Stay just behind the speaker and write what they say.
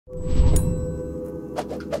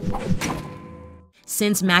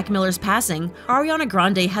Since Mac Miller's passing, Ariana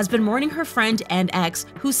Grande has been mourning her friend and ex,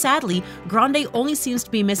 who sadly, Grande only seems to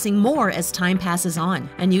be missing more as time passes on.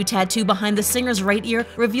 A new tattoo behind the singer's right ear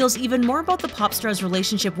reveals even more about the pop star's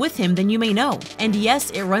relationship with him than you may know. And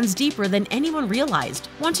yes, it runs deeper than anyone realized.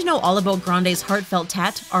 Want to know all about Grande's heartfelt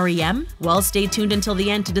tat, REM? Well, stay tuned until the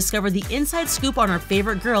end to discover the inside scoop on our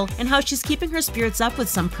favorite girl and how she's keeping her spirits up with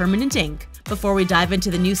some permanent ink. Before we dive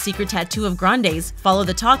into the new secret tattoo of Grande's, follow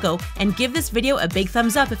the taco and give this video a big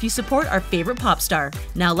thumbs up if you support our favorite pop star.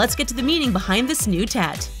 Now let's get to the meaning behind this new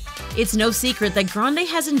tat. It's no secret that Grande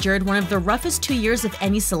has endured one of the roughest 2 years of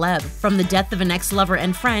any celeb. From the death of an ex-lover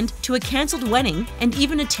and friend, to a cancelled wedding, and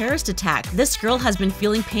even a terrorist attack, this girl has been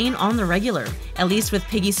feeling pain on the regular. At least with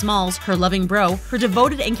Piggy Smalls, her loving bro, her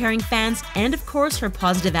devoted and caring fans, and of course her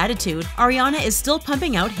positive attitude, Ariana is still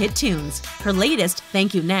pumping out hit tunes. Her latest,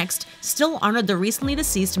 Thank You Next, still honored the recently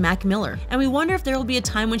deceased Mac Miller, and we wonder if there will be a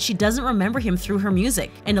time when she doesn't remember him through her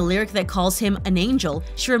music. In a lyric that calls him an angel,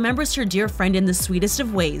 she remembers her dear friend in the sweetest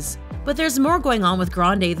of ways. But there's more going on with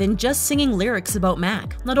Grande than just singing lyrics about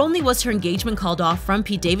Mac. Not only was her engagement called off from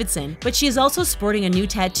Pete Davidson, but she is also sporting a new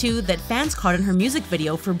tattoo that fans caught in her music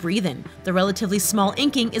video for Breathin'. The relatively small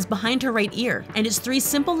inking is behind her right ear, and it's 3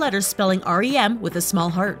 simple letters spelling REM with a small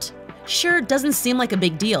heart. Sure, doesn't seem like a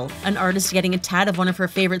big deal, an artist getting a tat of one of her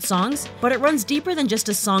favorite songs, but it runs deeper than just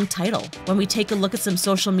a song title. When we take a look at some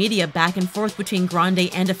social media back and forth between Grande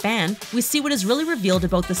and a fan, we see what is really revealed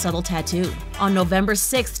about the subtle tattoo. On November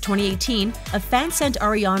 6, 2018, a fan sent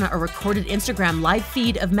Ariana a recorded Instagram live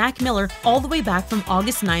feed of Mac Miller all the way back from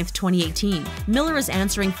August 9, 2018. Miller is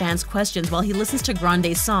answering fans' questions while he listens to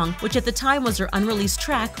Grande's song, which at the time was her unreleased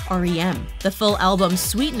track, REM. The full album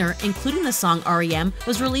Sweetener, including the song REM,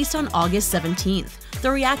 was released on August 17th. The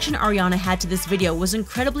reaction Ariana had to this video was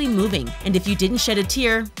incredibly moving, and if you didn't shed a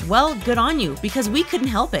tear, well, good on you, because we couldn't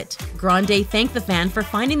help it. Grande thanked the fan for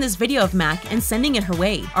finding this video of Mac and sending it her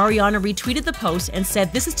way. Ariana retweeted the post and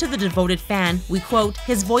said, "This is to the devoted fan. We quote,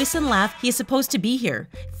 his voice and laugh, he is supposed to be here.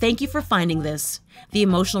 Thank you for finding this." The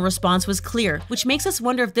emotional response was clear, which makes us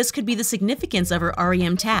wonder if this could be the significance of her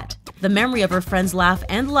REM tat. The memory of her friend's laugh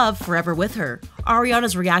and love forever with her.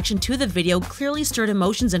 Ariana's reaction to the video clearly stirred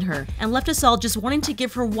emotions in her and left us all just wanting to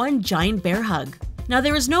give her one giant bear hug. Now,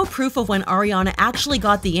 there is no proof of when Ariana actually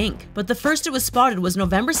got the ink, but the first it was spotted was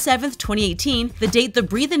November 7th, 2018, the date the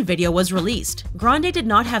Breathin' video was released. Grande did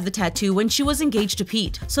not have the tattoo when she was engaged to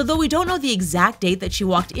Pete, so though we don't know the exact date that she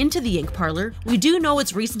walked into the ink parlor, we do know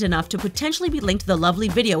it's recent enough to potentially be linked to the lovely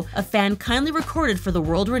video a fan kindly recorded for the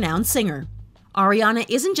world-renowned singer. Ariana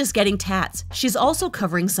isn't just getting tats, she's also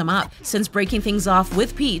covering some up. Since breaking things off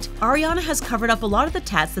with Pete, Ariana has covered up a lot of the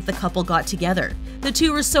tats that the couple got together. The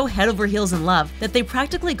two were so head over heels in love that they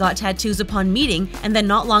practically got tattoos upon meeting, and then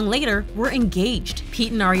not long later were engaged.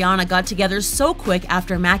 Pete and Ariana got together so quick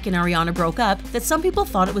after Mac and Ariana broke up that some people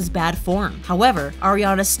thought it was bad form. However,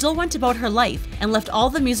 Ariana still went about her life and left all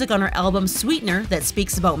the music on her album Sweetener that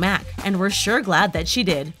speaks about Mac, and we're sure glad that she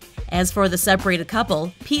did. As for the separated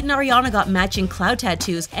couple, Pete and Ariana got matching cloud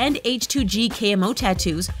tattoos and H2G KMO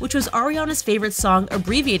tattoos, which was Ariana's favorite song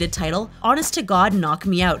abbreviated title, Honest to God Knock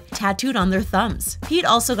Me Out, tattooed on their thumbs. Pete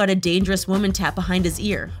also got a Dangerous Woman tat behind his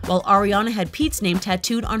ear, while Ariana had Pete's name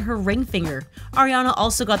tattooed on her ring finger. Ariana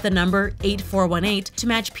also got the number 8418 to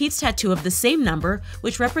match Pete's tattoo of the same number,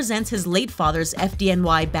 which represents his late father's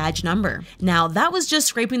FDNY badge number. Now, that was just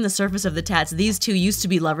scraping the surface of the tats these two used to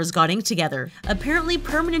be lovers got inked together. Apparently,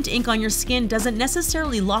 permanent ink on your skin doesn't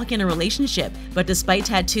necessarily lock in a relationship, but despite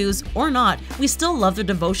tattoos or not, we still love their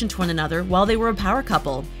devotion to one another while they were a power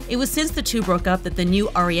couple. It was since the two broke up that the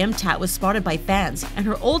new REM tat was spotted by fans, and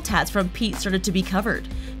her old tats from Pete started to be covered.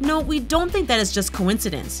 No, we don't think that is just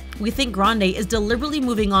coincidence. We think Grande is deliberately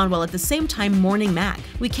moving on while at the same time mourning Mac.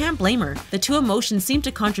 We can't blame her. The two emotions seem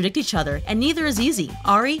to contradict each other, and neither is easy.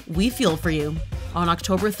 Ari, we feel for you. On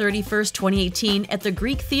October 31st, 2018, at the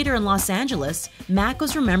Greek Theater in Los Angeles, Mac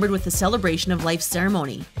was remembered with the Celebration of Life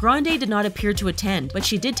ceremony. Grande did not appear to attend, but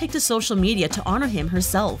she did take to social media to honor him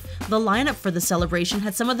herself. The lineup for the celebration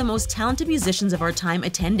had some of the most talented musicians of our time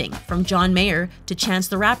attending. From John Mayer to Chance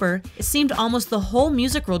the Rapper, it seemed almost the whole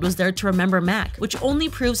music world was there to remember Mac, which only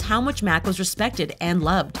proves how much Mac was respected and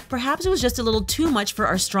loved. Perhaps it was just a little too much for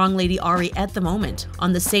our strong lady Ari at the moment.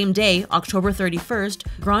 On the same day, October 31st,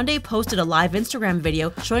 Grande posted a live Instagram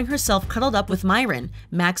video showing herself cuddled up with Myron,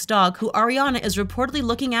 Mac's dog, who Ariana is reportedly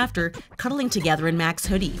looking after, cuddling together in Mac's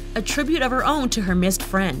hoodie, a tribute of her own to her missed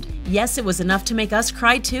friend. Yes, it was enough to make us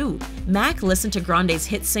cry too. Mac listened to Grande's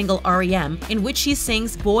hit single REM, in which she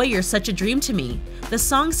sings "Boy, You're Such a Dream to Me." The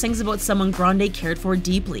song sings about someone Grande cared for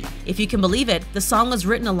deeply. If you can believe it, the song was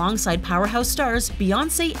written alongside powerhouse stars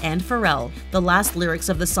Beyonce and Pharrell. The last lyrics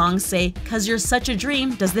of the song say, "'Cause you're such a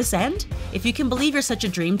dream, does this end? If you can believe you're such a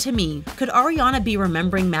dream to me." Could Ariana be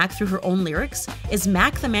remembering Mac through her own lyrics? Is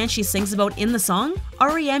Mac the man she sings about in the song?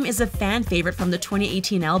 REM is a fan favorite from the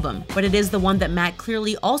 2018 album, but it is the one that Mac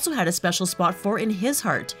clearly also had a special spot for in his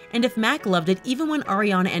heart. And if Mac loved it even when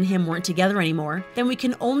Ariana and him weren't together anymore, then we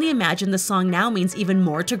can only imagine the song now means even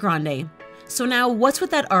more to Grande. So now, what's with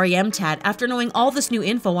that REM tat after knowing all this new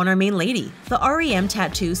info on our main lady? The REM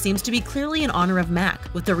tattoo seems to be clearly in honor of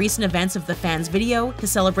Mac, with the recent events of the fan's video,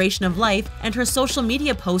 his celebration of life, and her social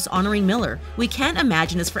media posts honoring Miller. We can't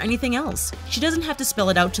imagine it's for anything else. She doesn't have to spell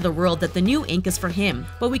it out to the world that the new ink is for him,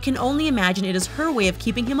 but we can only imagine it is her way of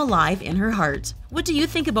keeping him alive in her heart. What do you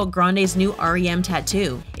think about Grande's new REM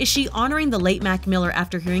tattoo? Is she honoring the late Mac Miller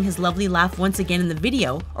after hearing his lovely laugh once again in the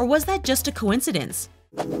video, or was that just a coincidence?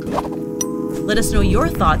 Let us know your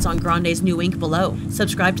thoughts on Grande's new ink below.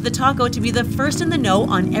 Subscribe to The Taco to be the first in the know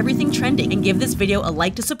on everything trending, and give this video a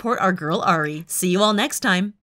like to support our girl Ari. See you all next time!